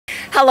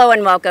Hello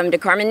and welcome to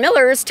Carmen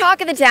Miller's Talk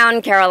of the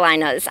Town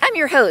Carolinas. I'm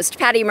your host,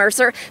 Patti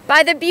Mercer,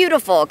 by the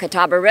beautiful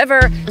Catawba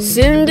River,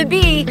 soon to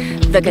be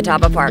the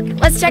Catawba Park.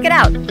 Let's check it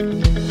out.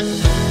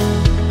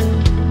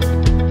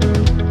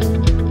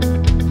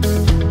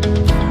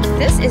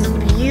 This is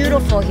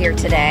beautiful here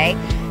today,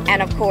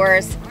 and of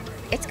course,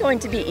 it's going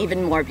to be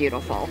even more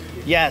beautiful.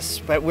 Yes,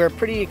 but we're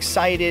pretty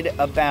excited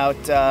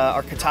about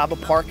our Catawba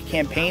Park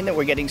campaign that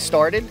we're getting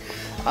started.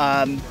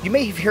 You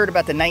may have heard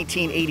about the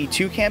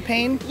 1982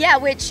 campaign. Yeah,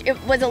 which it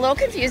was a little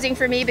confusing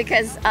for me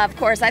because, of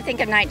course, I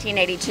think of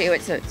 1982,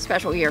 it's a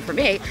special year for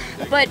me,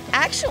 but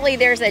actually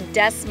there's a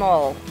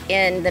decimal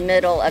in the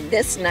middle of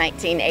this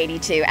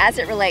 1982 as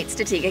it relates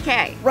to Tega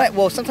Cay. Right,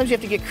 well, sometimes you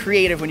have to get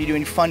creative when you're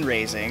doing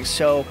fundraising.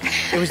 So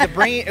it was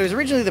it was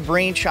originally the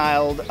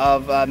brainchild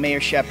of Mayor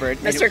Sheppard.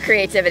 Mr.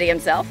 Creativity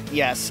himself.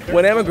 Yes.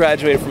 When Emma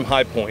graduated from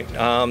High Point,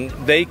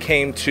 they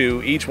came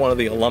to each one of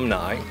the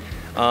alumni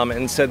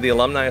and said the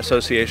Alumni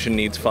Association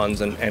needs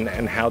funds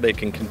and how they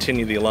can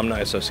continue the Alumni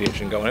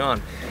Association going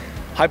on.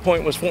 High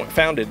Point was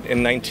founded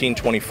in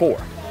 1924.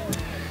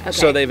 Okay.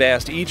 So they've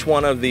asked each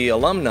one of the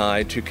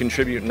alumni to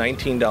contribute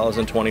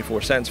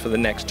 $19.24 for the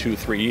next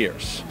 2-3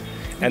 years.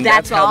 And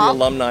that's how the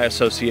Alumni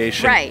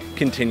Association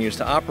continues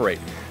to operate.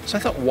 So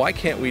I thought, why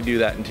can't we do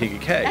that in Tega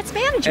Cay? That's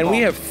manageable. And we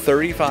have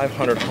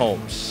 3,500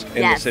 homes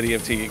in the city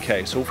of Tega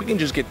Cay. So if we can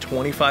just get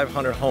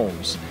 2,500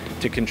 homes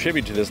to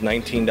contribute to this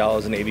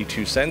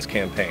 $19.82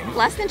 campaign.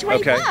 Less than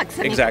 20 bucks.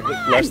 I mean, exactly.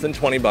 Less than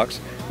 20 bucks.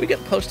 We get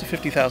close to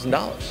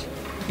 $50,000.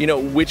 You know,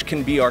 which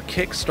can be our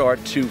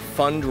kickstart to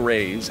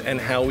fundraise and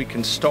how we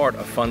can start a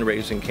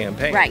fundraising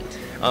campaign. Right.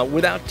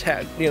 Without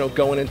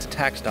going into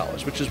tax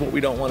dollars, which is what we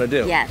don't want to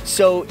do. Yes.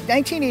 So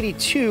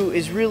 1982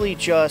 is really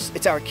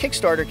it's our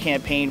Kickstarter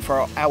campaign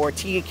for our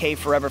Tega Cay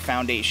Forever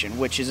Foundation,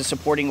 which is a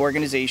supporting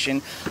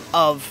organization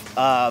of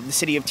the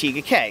City of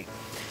Tega Cay.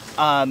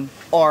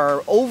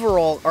 Our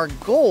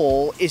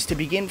goal is to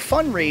begin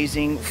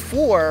fundraising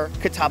for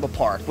Catawba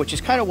Park, which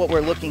is kind of what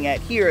we're looking at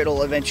here.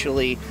 It'll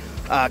eventually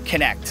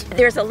connect.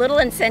 There's a little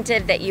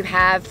incentive that you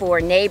have for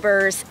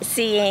neighbors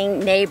seeing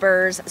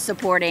neighbors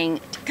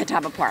supporting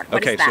Catawba Park.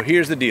 What is that? So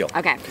here's the deal.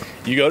 Okay.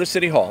 You go to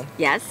City Hall.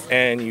 Yes.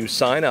 And you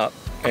sign up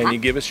and you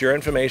give us your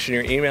information,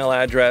 your email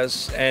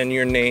address, and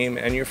your name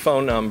and your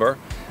phone number,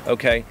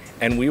 okay?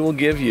 And we will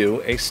give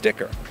you a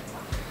sticker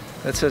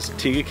that says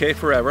Tega Cay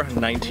Forever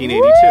 1982.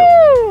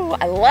 Woo!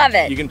 I love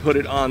it. You can put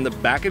it on the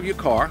back of your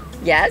car.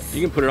 Yes.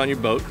 You can put it on your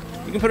boat.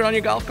 You can put it on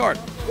your golf cart.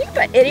 You can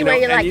put it anywhere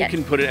you like it. And you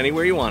can put it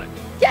anywhere you want it.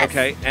 Yes.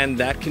 Okay, and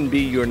that can be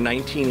your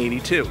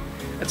 1982.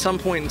 At some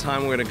point in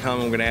time, we're going to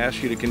come and we're going to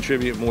ask you to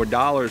contribute more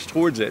dollars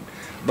towards it.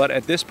 But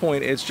at this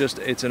point,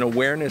 it's an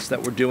awareness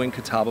that we're doing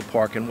Catawba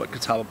Park and what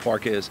Catawba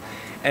Park is.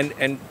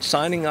 And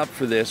signing up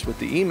for this with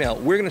the email,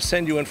 we're going to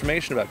send you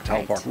information about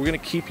Catawba Park. We're going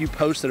to keep you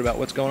posted about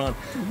what's going on.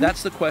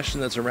 That's the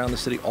question that's around the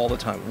city all the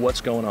time.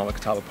 What's going on with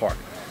Catawba Park?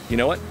 You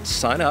know what?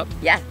 Sign up.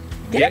 Yeah.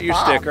 Get your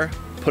sticker.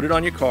 Put it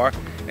on your car.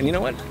 And you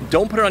know what?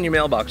 Don't put it on your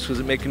mailbox because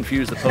it may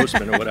confuse the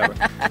postman or whatever.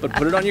 But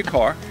put it on your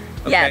car.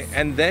 Okay? Yes.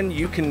 And then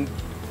you can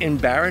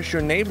embarrass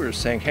your neighbors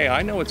saying, hey,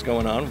 I know what's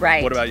going on.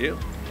 Right. What about you?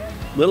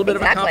 A little bit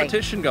of a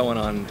competition going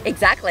on.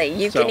 Exactly.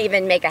 You can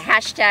even make a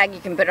hashtag. You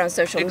can put it on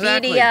social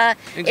media.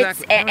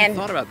 Exactly. I haven't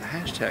thought about the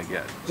hashtag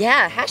yet.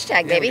 Yeah,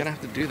 hashtag, baby. We're going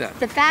to have to do that.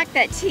 The fact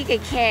that Tega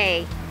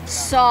Cay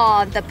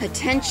saw the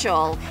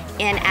potential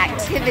in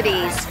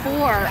activities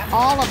for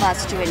all of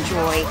us to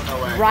enjoy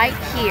right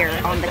here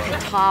on the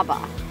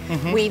Catawba.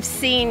 We've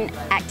seen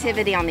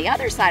activity on the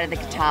other side of the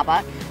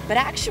Catawba, but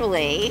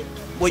actually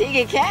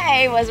Tega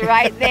Cay was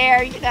right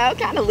there,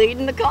 kind of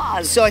leading the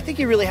cause. So I think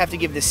you really have to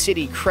give the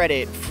city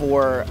credit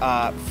for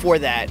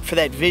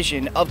that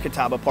vision of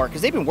Catawba Park,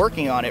 because they've been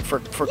working on it for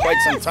quite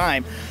some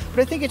time.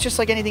 But I think it's just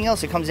like anything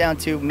else; it comes down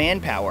to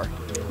manpower.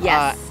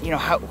 Yes.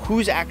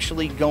 Who's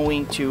actually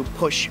going to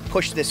push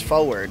this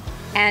forward?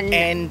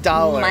 And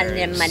dollars.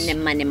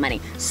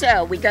 Money.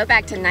 So we go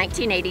back to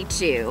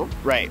 1982.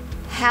 Right.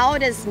 How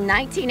does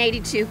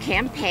 1982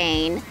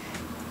 campaign?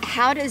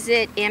 How does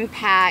it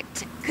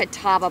impact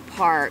Catawba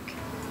Park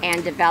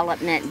and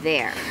development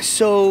there?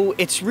 So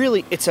it's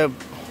a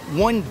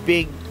one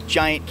big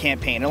giant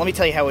campaign, and let me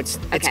tell you how it's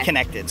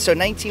connected. So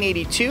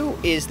 1982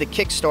 is the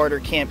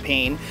Kickstarter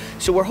campaign.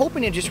 So we're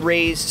hoping to just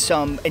raise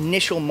some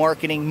initial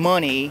marketing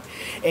money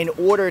in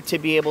order to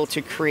be able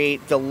to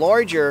create the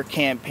larger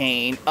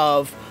campaign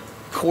of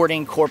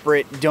courting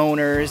corporate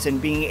donors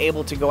and being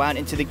able to go out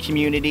into the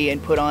community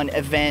and put on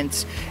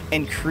events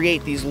and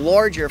create these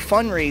larger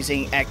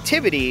fundraising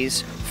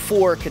activities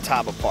for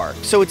Catawba Park.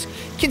 So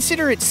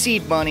consider it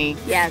seed money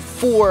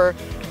for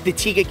the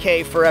Tega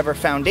Cay Forever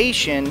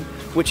Foundation,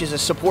 which is a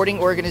supporting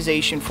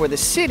organization for the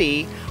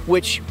city,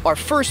 which our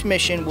first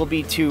mission will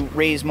be to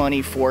raise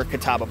money for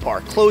Catawba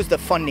Park, close the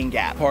funding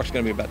gap. Park's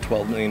going to be about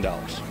 $12 million.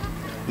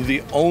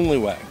 The only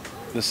way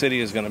the city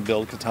is going to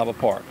build Catawba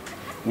Park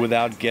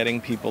without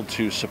getting people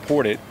to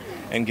support it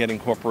and getting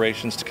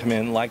corporations to come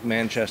in like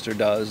Manchester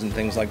does and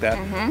things like that,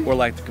 or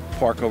like the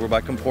park over by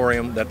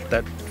Comporium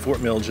that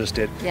Fort Mill just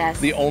did. Yes.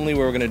 The only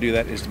way we're going to do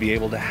that is to be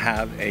able to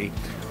have a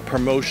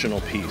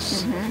promotional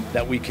piece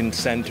that we can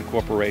send to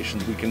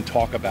corporations. We can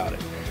talk about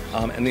it.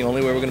 And the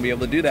only way we're going to be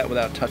able to do that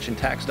without touching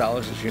tax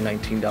dollars is your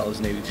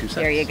 $19.82.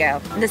 There you go.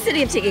 The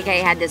City of Tega Cay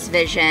had this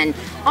vision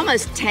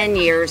almost 10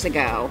 years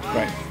ago.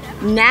 Right.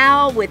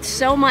 Now, with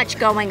so much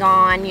going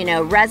on, you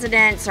know,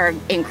 residents are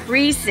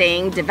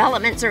increasing,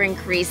 developments are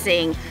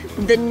increasing,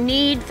 the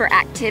need for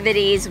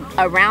activities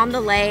around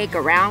the lake,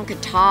 around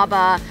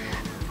Catawba,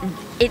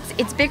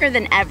 it's bigger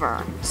than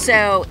ever.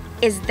 So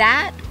is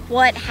that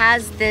what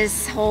has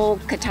this whole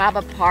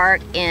Catawba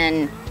Park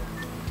in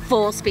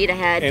full speed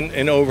ahead?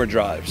 In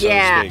overdrive, so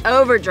to speak.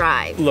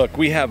 Overdrive. Look,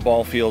 we have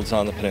ball fields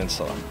on the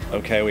peninsula,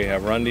 okay? We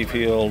have Rundy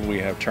Field, we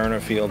have Turner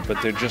Field,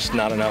 but they're just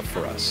not enough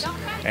for us.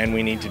 And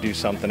we need to do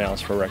something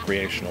else for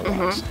recreational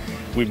wise.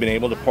 We've been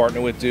able to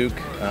partner with Duke,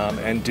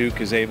 and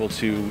Duke is able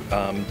to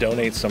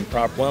donate some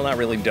well, not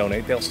really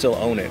donate, they'll still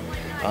own it.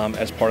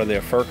 As part of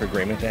their FERC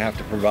agreement, they have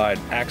to provide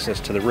access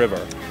to the river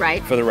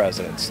for the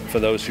residents, for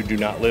those who do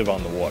not live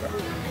on the water.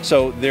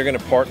 So they're going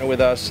to partner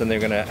with us, and they're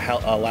going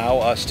to allow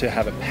us to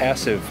have a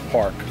passive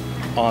park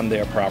on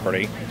their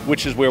property,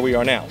 which is where we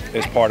are now,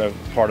 as part of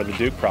the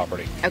Duke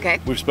property. Okay.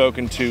 We've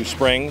spoken to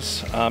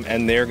Springs,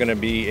 and they're going to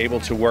be able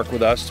to work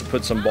with us to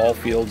put some ball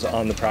fields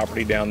on the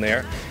property down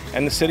there.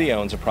 And the city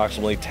owns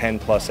approximately 10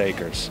 plus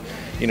acres,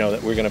 you know,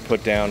 that we're going to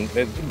put down.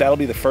 That'll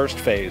be the first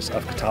phase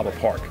of Catawba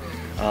Park.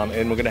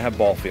 And we're going to have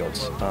ball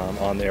fields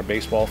on there,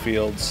 baseball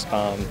fields,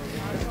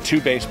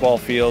 2 baseball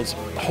fields.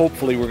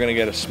 Hopefully we're going to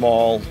get a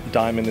small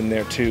diamond in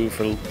there too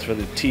for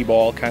the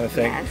T-ball kind of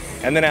thing. Yes.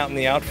 And then out in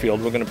the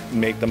outfield, we're going to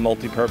make them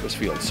multi-purpose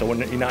fields. So when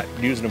you're not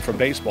using them for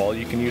baseball,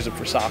 you can use it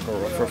for soccer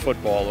or for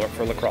football or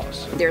for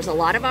lacrosse. There's a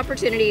lot of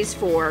opportunities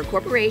for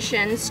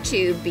corporations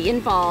to be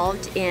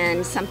involved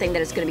in something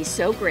that is going to be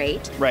so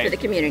great for the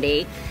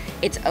community.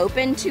 It's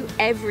open to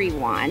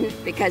everyone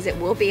because it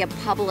will be a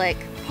public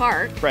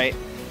park. Right.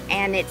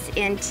 And it's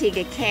in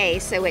Tega Cay,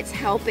 so it's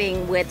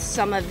helping with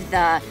some of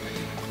the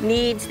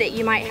needs that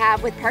you might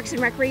have with parks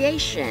and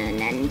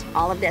recreation and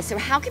all of this. So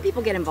how can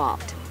people get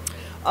involved?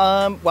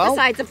 Well,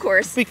 besides, of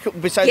course,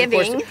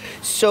 giving.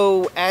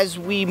 So as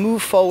we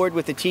move forward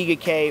with the Tega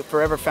Cay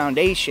Forever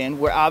Foundation,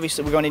 we're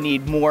going to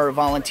need more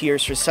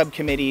volunteers for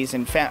subcommittees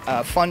and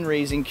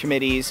fundraising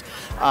committees,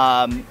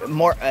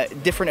 more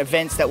different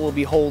events that we'll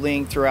be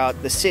holding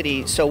throughout the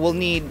city. So we'll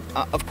need,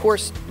 of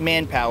course,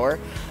 manpower.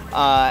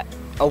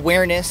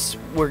 Awareness.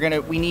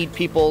 We need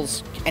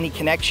any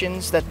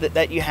connections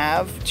that you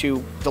have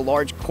to the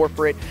large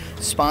corporate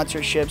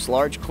sponsorships,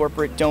 large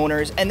corporate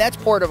donors, and that's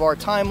part of our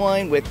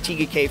timeline with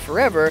Tega Cay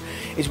Forever.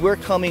 Is we're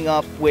coming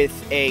up with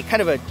a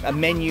kind of a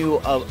menu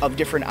of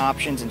different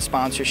options and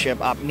sponsorship,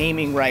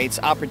 naming rights,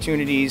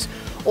 opportunities,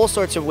 all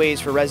sorts of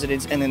ways for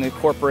residents and then the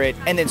corporate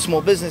and then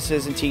small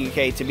businesses in Tega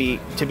Cay to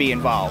be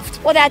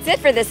involved. Well, that's it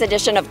for this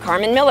edition of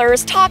Carmen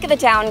Miller's Talk of the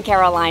Town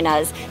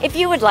Carolinas. If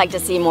you would like to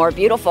see more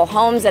beautiful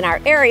homes in our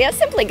area,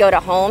 simply go to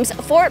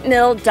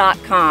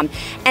homesfortmill.com.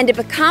 And to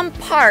become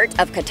part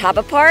of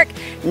Catawba Park,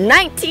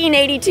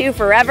 1982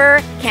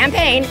 Forever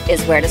campaign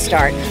is where to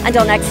start.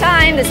 Until next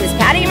time, this is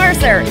Patti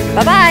Mercer.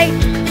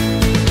 Bye-bye.